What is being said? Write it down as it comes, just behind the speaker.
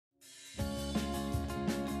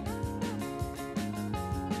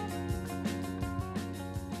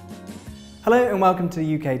Hello and welcome to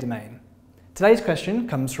the UK Domain. Today's question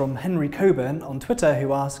comes from Henry Coburn on Twitter,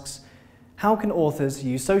 who asks, how can authors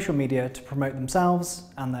use social media to promote themselves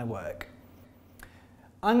and their work?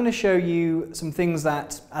 I'm going to show you some things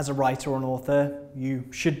that, as a writer or an author, you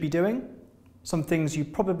should be doing, some things you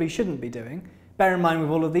probably shouldn't be doing. Bear in mind with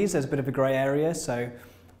all of these, there's a bit of a grey area, so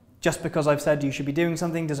just because I've said you should be doing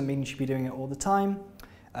something doesn't mean you should be doing it all the time.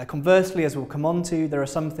 Conversely, as we'll come on to, there are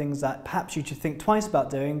some things that perhaps you should think twice about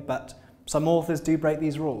doing, but some authors do break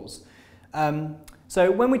these rules.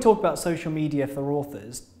 So when we talk about social media for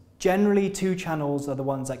authors, generally two channels are the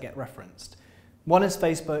ones that get referenced. One is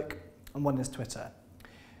Facebook and one is Twitter.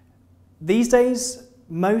 These days,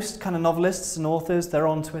 most kind of novelists and authors, they're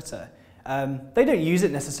on Twitter. They don't use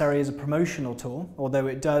it necessarily as a promotional tool, although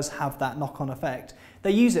it does have that knock-on effect.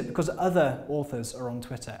 They use it because other authors are on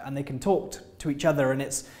Twitter and they can talk to each other,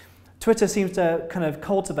 and Twitter seems to kind of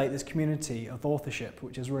cultivate this community of authorship,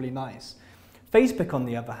 which is really nice. Facebook, on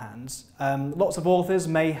the other hand, lots of authors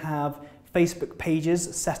may have Facebook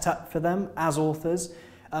pages set up for them as authors.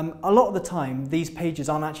 A lot of the time, these pages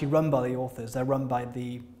aren't actually run by the authors, they're run by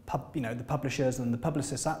the publishers and the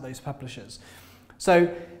publicists at those publishers.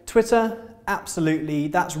 So Twitter, absolutely,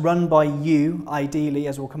 that's run by you, ideally,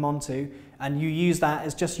 as we'll come on to, and you use that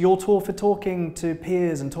as just your tool for talking to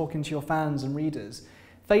peers and talking to your fans and readers.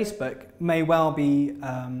 Facebook may well be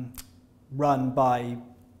run by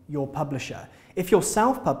your publisher. If you're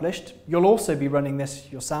self-published, you'll also be running this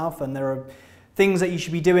yourself, and there are things that you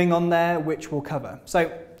should be doing on there which we'll cover.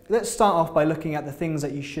 So let's start off by looking at the things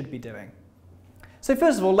that you should be doing. So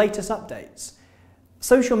first of all, latest updates.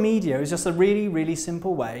 Social media is just a really, really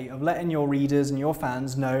simple way of letting your readers and your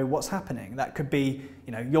fans know what's happening. That could be,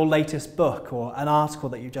 your latest book or an article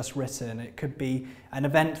that you've just written. It could be an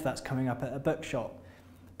event that's coming up at a bookshop.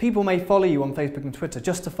 People may follow you on Facebook and Twitter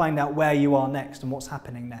just to find out where you are next and what's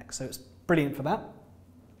happening next. So it's brilliant for that.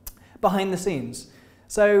 Behind the scenes.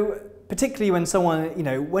 So particularly when someone,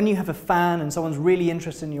 when you have a fan and someone's really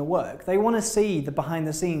interested in your work, they want to see the behind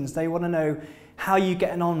the scenes. They want to know how you're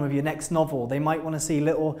getting on with your next novel. They might want to see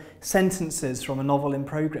little sentences from a novel in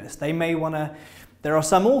progress. They may want to, there are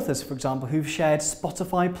some authors, for example, who've shared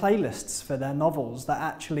Spotify playlists for their novels that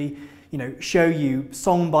actually, show you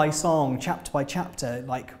song by song, chapter by chapter,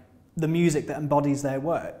 like the music that embodies their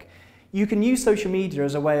work. You can use social media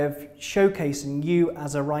as a way of showcasing you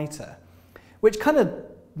as a writer, which kind of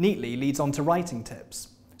neatly leads on to writing tips.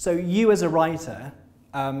 So you as a writer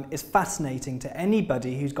is fascinating to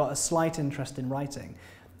anybody who's got a slight interest in writing.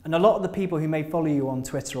 And a lot of the people who may follow you on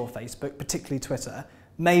Twitter or Facebook, particularly Twitter,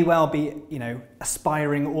 may well be,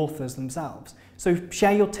 aspiring authors themselves. So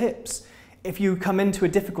share your tips. If you come into a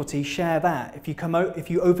difficulty, share that. If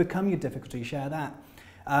you overcome your difficulty, share that.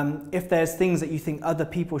 If there's things that you think other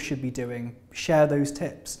people should be doing, share those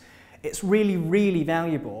tips. It's really, really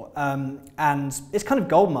valuable, and it's kind of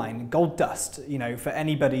gold mine, gold dust, for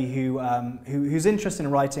anybody who's interested in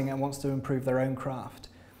writing and wants to improve their own craft.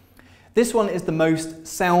 This one is the most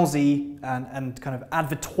salesy and kind of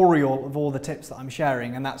advertorial of all the tips that I'm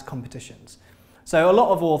sharing, and that's competitions. So a lot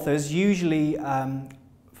of authors, usually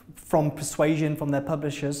from persuasion from their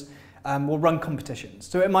publishers, will run competitions.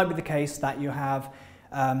 So it might be the case that you have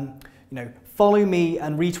follow me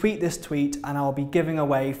and retweet this tweet and I'll be giving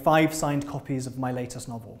away 5 signed copies of my latest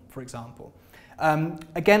novel, for example.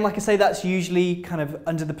 Again, like I say, that's usually kind of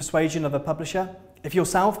under the persuasion of a publisher. If you're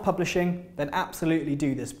self-publishing, then absolutely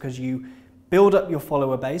do this, because you build up your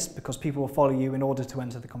follower base, because people will follow you in order to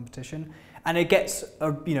enter the competition, and it gets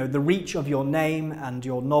the reach of your name and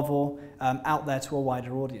your novel out there to a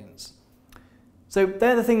wider audience. So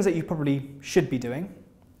they're the things that you probably should be doing.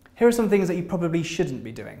 Here are some things that you probably shouldn't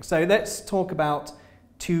be doing. So let's talk about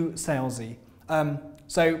too salesy.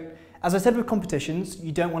 So as I said with competitions,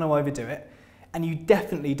 you don't want to overdo it, and you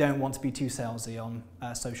definitely don't want to be too salesy on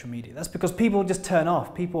social media. That's because people just turn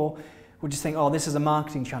off. People will just think, oh, this is a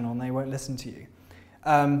marketing channel, and they won't listen to you.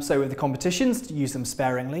 So with the competitions, use them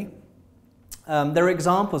sparingly. There are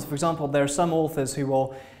examples. For example, there are some authors who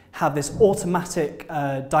will have this automatic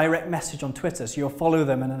direct message on Twitter, so you'll follow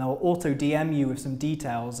them and then they'll auto DM you with some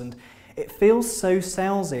details, and it feels so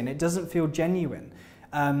salesy and it doesn't feel genuine.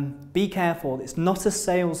 Be careful, it's not a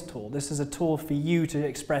sales tool. This is a tool for you to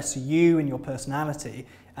express you and your personality,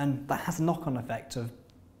 and that has a knock-on effect of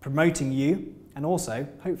promoting you and also,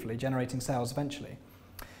 hopefully, generating sales eventually.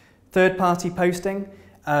 Third-party posting.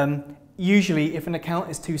 Usually, if an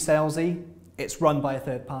account is too salesy, it's run by a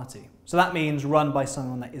third party. So that means run by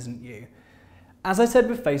someone that isn't you. As I said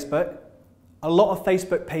with Facebook, A lot of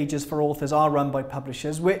Facebook pages for authors are run by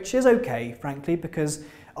publishers, which is okay, frankly, because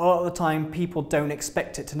a lot of the time people don't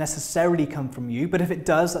expect it to necessarily come from you, but if it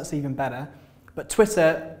does, that's even better. But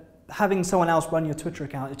Twitter, having someone else run your Twitter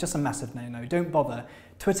account is just a massive no-no. Don't bother.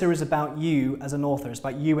 Twitter is about you as an author. It's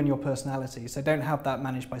about you and your personality, so don't have that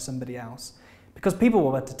managed by somebody else, because people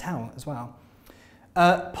will be able to tell as well.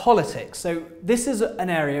 Politics. So this is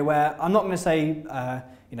an area where I'm not going to say,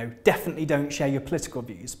 definitely don't share your political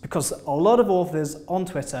views, because a lot of authors on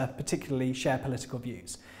Twitter particularly share political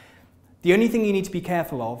views. The only thing you need to be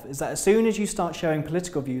careful of is that as soon as you start showing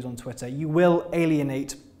political views on Twitter, you will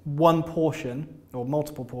alienate one portion or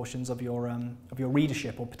multiple portions of your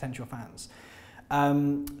readership or potential fans.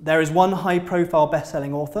 There is one high-profile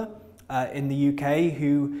best-selling author in the UK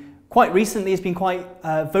who quite recently has been quite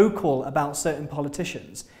vocal about certain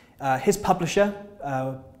politicians. His publisher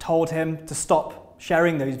told him to stop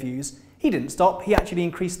sharing those views. He didn't stop, he actually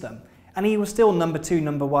increased them. And he was still number 2,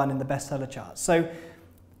 number 1 in the bestseller charts. So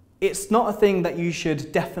it's not a thing that you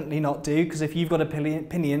should definitely not do, because if you've got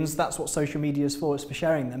opinions, that's what social media is for, it's for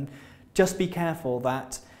sharing them. Just be careful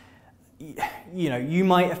that you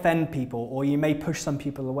might offend people, or you may push some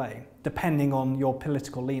people away, depending on your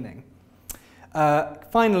political leaning.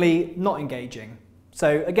 Finally, not engaging.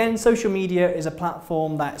 So again, social media is a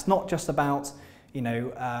platform that's not just about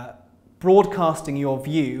broadcasting your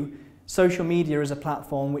view. Social media is a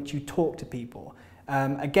platform which you talk to people.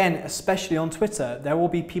 Again, especially on Twitter, there will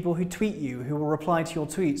be people who tweet you, who will reply to your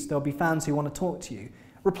tweets. There'll be fans who want to talk to you.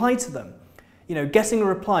 Reply to them. Getting a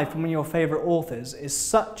reply from one of your favourite authors is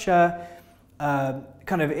such a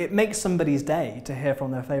it makes somebody's day to hear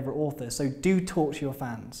from their favourite author. So do talk to your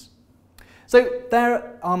fans. So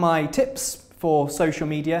there are my tips for social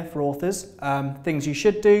media for authors. Things you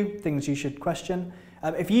should do, things you should question.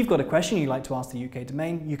 If you've got a question you'd like to ask the UK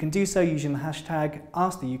Domain, you can do so using the hashtag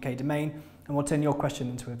AskTheUKDomain, and we'll turn your question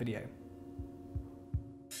into a video.